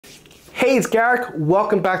Hey, it's Garrick.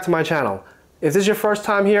 Welcome back to my channel. If this is your first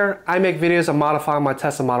time here, I make videos on modifying my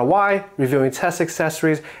Tesla Model Y, reviewing test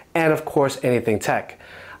accessories, and of course, anything tech.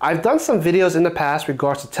 I've done some videos in the past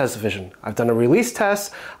regards to Teslovision. I've done a release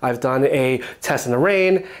test, I've done a test in the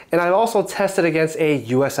rain, and I've also tested against a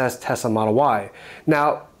USS Tesla Model Y.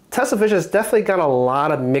 Now, Teslovision has definitely got a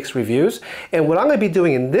lot of mixed reviews, and what I'm going to be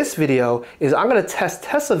doing in this video is I'm going to test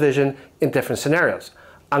Teslovision in different scenarios.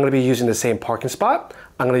 I'm going to be using the same parking spot.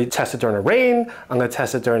 I'm going to test it during the rain. I'm going to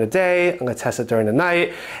test it during the day. I'm going to test it during the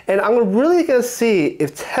night. And I'm really going to see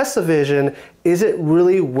if Teslovision, is it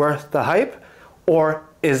really worth the hype or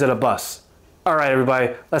is it a bust? All right,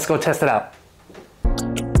 everybody, let's go test it out.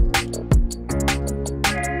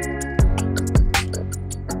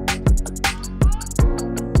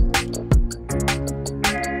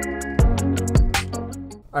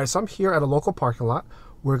 All right, so I'm here at a local parking lot.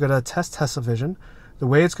 We're going to test Teslovision. The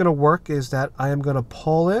way it's going to work is that I am going to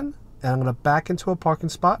pull in and I'm going to back into a parking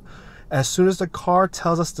spot. As soon as the car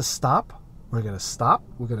tells us to stop, we're going to stop.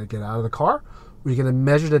 We're going to get out of the car. We're going to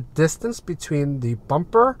measure the distance between the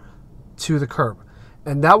bumper to the curb.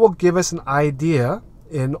 And that will give us an idea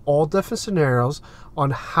in all different scenarios on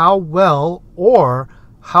how well or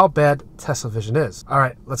how bad Teslovision is. All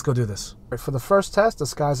right, let's go do this. All right, for the first test, the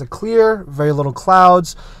skies are clear, very little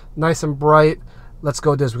clouds, nice and bright. Let's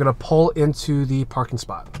go do this. We're going to pull into the parking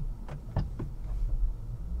spot.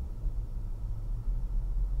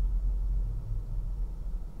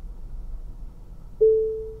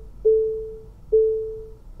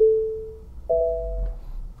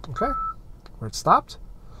 Okay, where it stopped.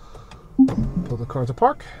 Pull the car into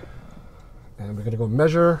park. And we're going to go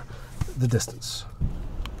measure the distance.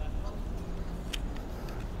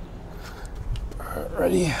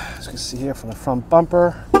 Alrighty, as you can see here from the front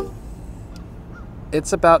bumper,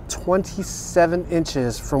 it's about 27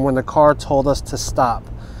 inches from when the car told us to stop.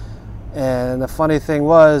 And the funny thing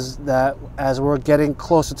was that as we're getting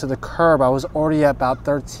closer to the curb, I was already at about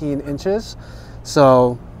 13 inches.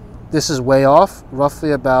 So this is way off,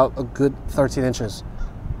 roughly about a good 13 inches.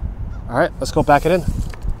 All right, let's go back it in.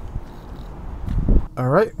 All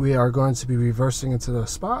right, we are going to be reversing into the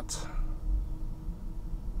spot.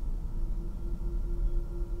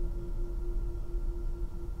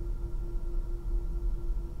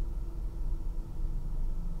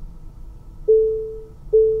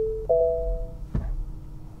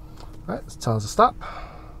 All right, let's tell us to stop.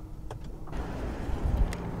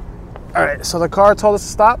 All right, so the car told us to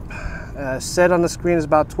stop. Said on the screen is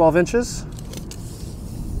about 12 inches.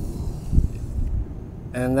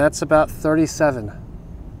 And that's about 37.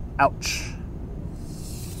 Ouch.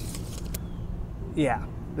 Yeah,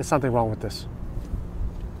 there's something wrong with this.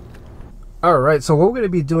 All right, so what we're gonna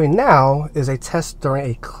be doing now is a test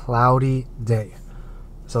during a cloudy day.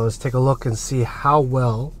 So let's take a look and see how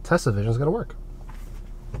well Teslovision is gonna work.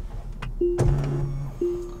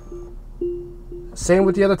 Same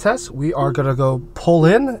with the other tests. We are going to go pull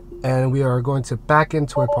in and we are going to back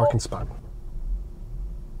into a parking spot.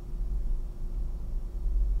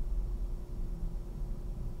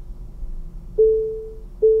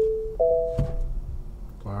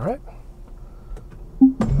 All right.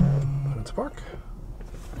 Put into park.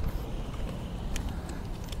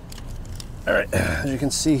 All right, as you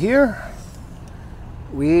can see here,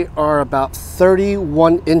 we are about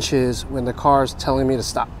 31 inches when the car is telling me to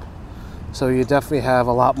stop. So you definitely have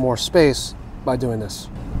a lot more space by doing this.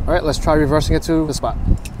 All right, let's try reversing it to the spot.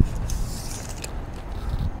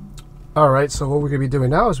 All right, so what we're gonna be doing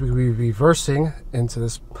now is we're gonna be reversing into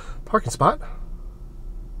this parking spot.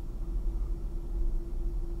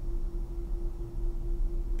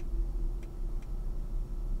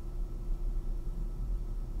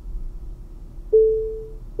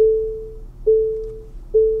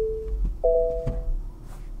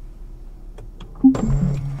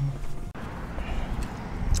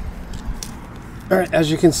 All right,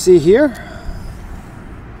 as you can see here,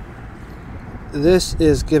 this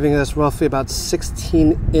is giving us roughly about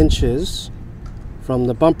 16 inches from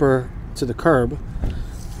the bumper to the curb.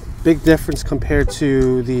 Big difference compared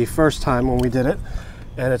to the first time when we did it.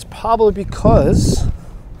 And it's probably because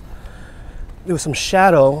there was some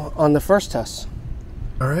shadow on the first test.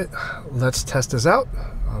 All right, let's test this out.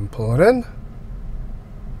 I'm pulling in.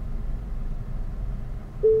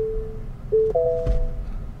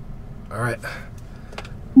 All right.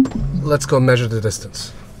 Let's go measure the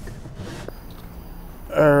distance.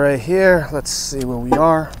 All right, here, let's see where we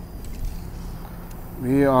are.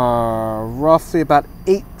 We are roughly about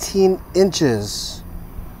 18 inches.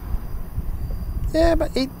 Yeah,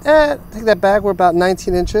 about take that back, we're about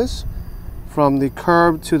 19 inches from the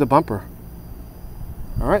curb to the bumper.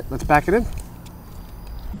 All right, let's back it in.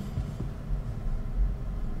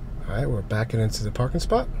 All right, we're backing into the parking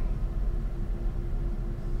spot.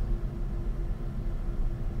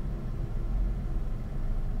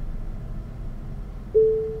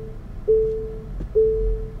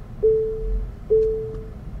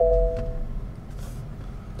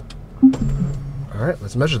 All right,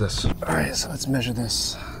 let's measure this. All right, so let's measure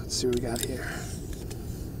this. Let's see what we got here.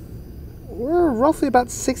 We're roughly about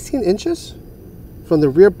 16 inches from the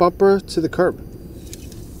rear bumper to the curb.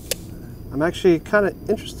 I'm actually kind of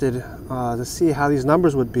interested to see how these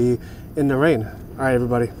numbers would be in the rain. All right,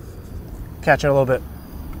 everybody, catch it a little bit.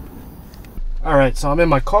 All right, so I'm in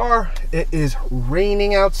my car. It is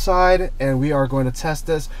raining outside and we are going to test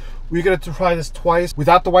this. We're going to try this twice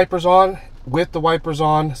without the wipers on, with the wipers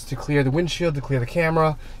on, to clear the windshield, to clear the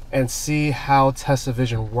camera, and see how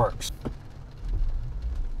Teslovision works.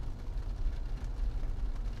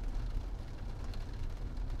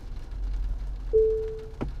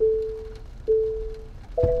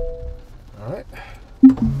 All right.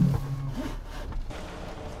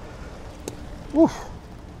 Whew.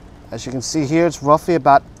 As you can see here, it's roughly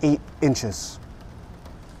about 8 inches.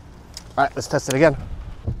 All right, let's test it again.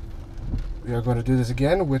 We are going to do this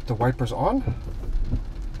again with the wipers on,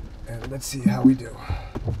 and let's see how we do.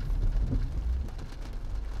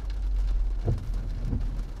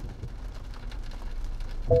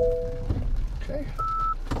 Okay.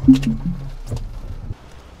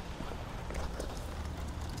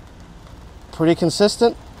 Pretty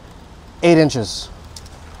consistent, 8 inches.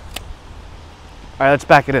 All right, let's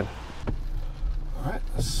back it in. All right,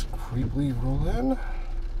 let's creepily roll in.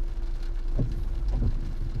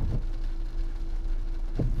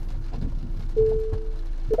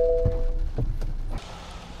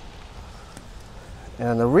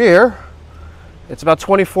 And the rear, it's about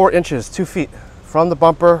 24 inches, 2 feet from the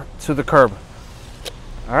bumper to the curb.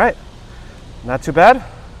 All right, not too bad.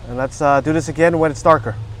 And let's do this again when it's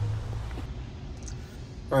darker.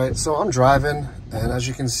 All right, so I'm driving, and as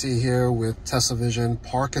you can see here with Teslovision,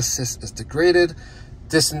 park assist is degraded.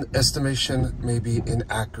 Distance estimation may be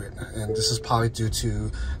inaccurate, and this is probably due to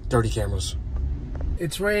dirty cameras.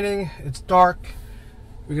 It's raining, it's dark.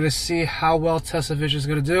 We're gonna see how well Teslovision is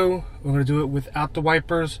gonna do. We're gonna do it without the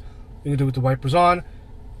wipers. We're gonna do it with the wipers on,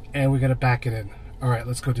 and we're gonna back it in. All right,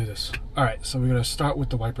 let's go do this. All right, so we're gonna start with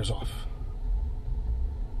the wipers off.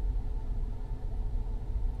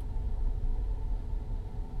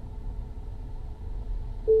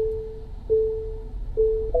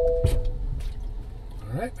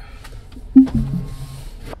 All right.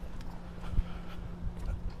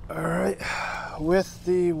 All right, with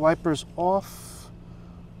the wipers off,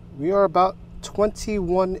 we are about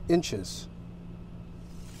 21 inches.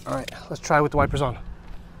 All right, let's try with the wipers on.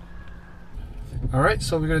 All right,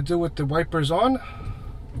 so we're gonna do with the wipers on.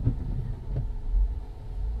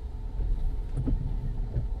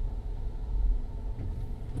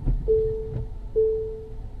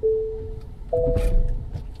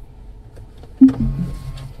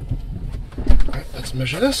 All right, let's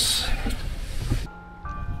measure this.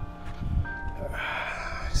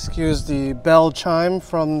 Excuse the bell chime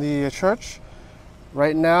from the church.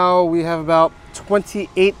 Right now we have about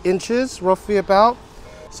 28 inches, roughly about.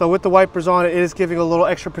 So with the wipers on, it is giving a little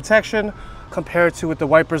extra protection compared to with the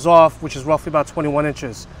wipers off, which is roughly about 21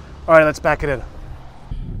 inches. All right, let's back it in.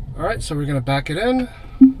 All right, so we're gonna back it in.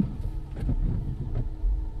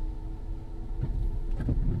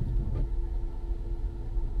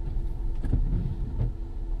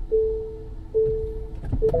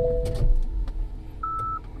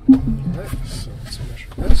 Alright, so let's measure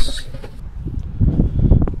this.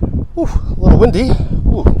 Ooh, a little windy.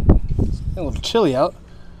 Ooh, it's a little chilly out.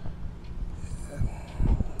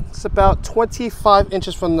 It's about 25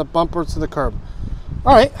 inches from the bumper to the curb.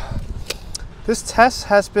 Alright, this test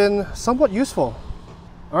has been somewhat useful.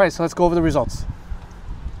 Alright, so let's go over the results.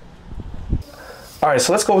 Alright,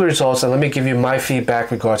 so let's go over the results and let me give you my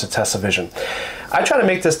feedback regards to Teslovision. I try to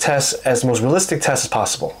make this test as most realistic test as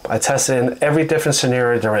possible. I test in every different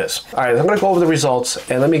scenario there is. All right, I'm gonna go over the results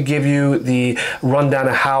and let me give you the rundown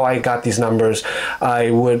of how I got these numbers.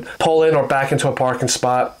 I would pull in or back into a parking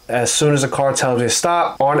spot as soon as the car tells me to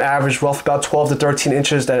stop. On average, roughly about 12 to 13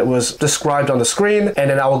 inches that was described on the screen, and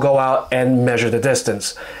then I will go out and measure the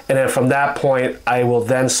distance. And then from that point, I will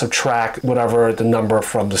then subtract whatever the number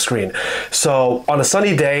from the screen. So on a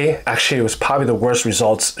sunny day, actually it was probably the worst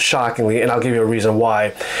results, shockingly, and I'll give you a reason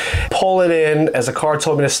why. Pull it in as the car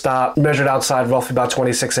told me to stop, measured outside roughly about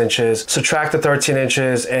 26 inches, subtract the 13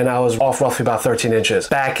 inches, and I was off roughly about 13 inches.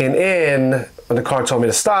 Backing in, When the car told me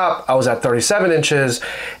to stop, I was at 37 inches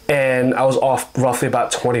and I was off roughly about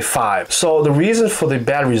 25. So the reason for the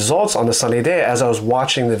bad results on the sunny day, as I was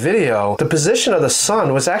watching the video, the position of the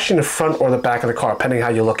sun was actually in the front or the back of the car, depending how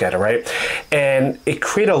you look at it, right? And it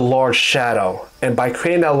created a large shadow. And by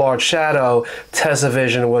creating that large shadow,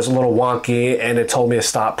 Teslovision was a little wonky and it told me to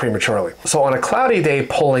stop prematurely. So on a cloudy day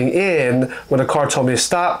pulling in, when the car told me to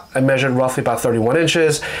stop, I measured roughly about 31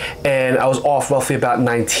 inches and I was off roughly about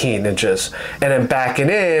 19 inches. And then backing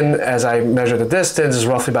in, as I measured the distance, is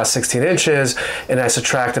roughly about 16 inches and I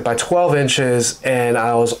subtracted by 12 inches and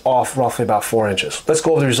I was off roughly about 4 inches. Let's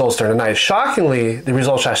go over the results during the night. Shockingly, the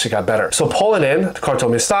results actually got better. So pulling in, the car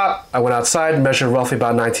told me to stop. I went outside, measured roughly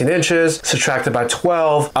about 19 inches, subtracted by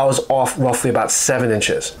 12, I was off roughly about 7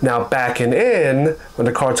 inches. Now backing in, when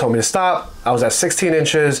the car told me to stop, I was at 16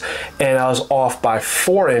 inches and I was off by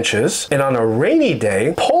 4 inches. And on a rainy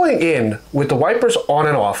day, pulling in with the wipers on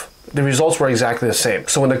and off, the results were exactly the same.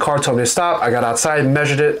 So when the car told me to stop, I got outside,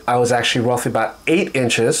 measured it. I was actually roughly about 8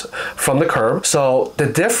 inches from the curb. So the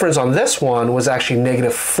difference on this one was actually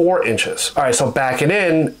 -4 inches. All right, so backing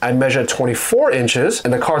in, I measured 24 inches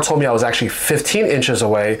and the car told me I was actually 15 inches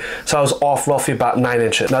away. So I was off roughly about 9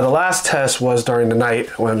 inches. Now the last test was during the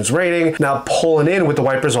night when it was raining. Now pulling in with the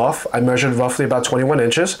wipers off, I measured roughly about 21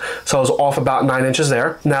 inches. So I was off about 9 inches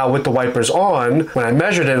there. Now with the wipers on, when I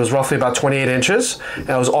measured it, it was roughly about 28 inches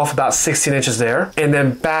and I was off about 16 inches there. And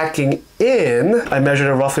then backing in, I measured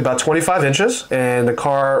it roughly about 25 inches and the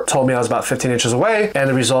car told me I was about 15 inches away and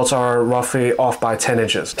the results are roughly off by 10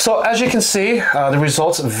 inches. So as you can see, the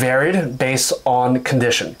results varied based on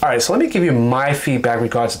condition. All right, so let me give you my feedback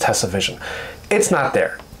regards to Teslovision. It's not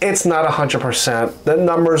there. It's not 100%. The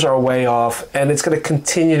numbers are way off and it's going to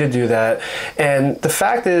continue to do that. And the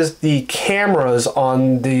fact is the cameras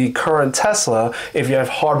on the current Tesla, if you have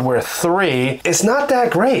hardware 3, it's not that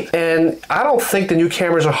great. And I don't think the new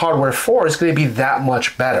cameras on hardware 4 is going to be that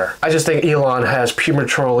much better. I just think Elon has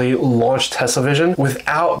prematurely launched Teslovision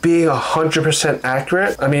without being 100%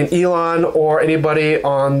 accurate. I mean, Elon or anybody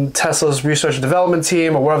on Tesla's research and development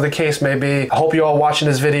team or whatever the case may be, I hope you're all watching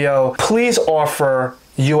this video. Please offer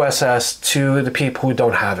USS to the people who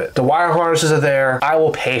don't have it. The wire harnesses are there. I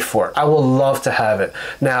will pay for it. I will love to have it.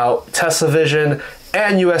 Now, Teslovision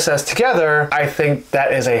and USS together, I think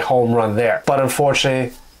that is a home run there. But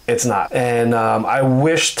unfortunately, it's not. And I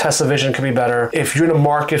wish Teslovision could be better. If you're in the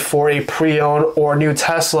market for a pre-owned or new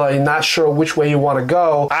Tesla, you're not sure which way you want to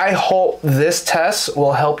go, I hope this test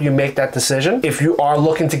will help you make that decision. If you are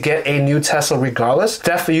looking to get a new Tesla regardless,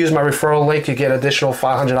 definitely use my referral link. You get additional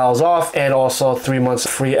 $500 off and also 3 months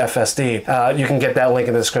free FSD. You can get that link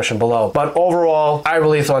in the description below. But overall, I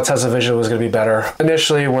really thought Teslovision was going to be better.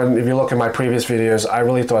 Initially, if you look at my previous videos, I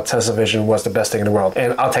really thought Teslovision was the best thing in the world.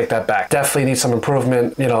 And I'll take that back. Definitely need some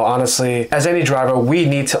improvement. You know, honestly, as any driver, we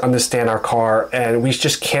need to understand our car and we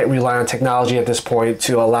just can't rely on technology at this point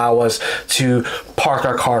to allow us to park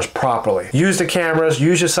our cars properly. Use the cameras,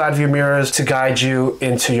 use your side view mirrors to guide you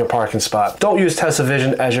into your parking spot. Don't use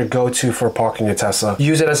Teslovision as your go-to for parking your Tesla.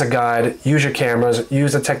 Use it as a guide, use your cameras,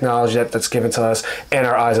 use the technology that's given to us and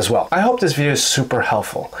our eyes as well. I hope this video is super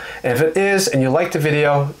helpful. And if it is and you like the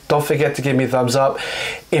video, don't forget to give me a thumbs up.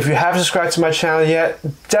 If you haven't subscribed to my channel yet,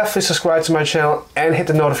 definitely subscribe to my channel and hit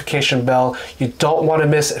the notification bell. You don't want to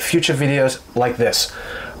miss future videos like this.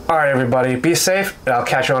 All right, everybody, be safe and I'll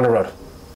catch you on the road.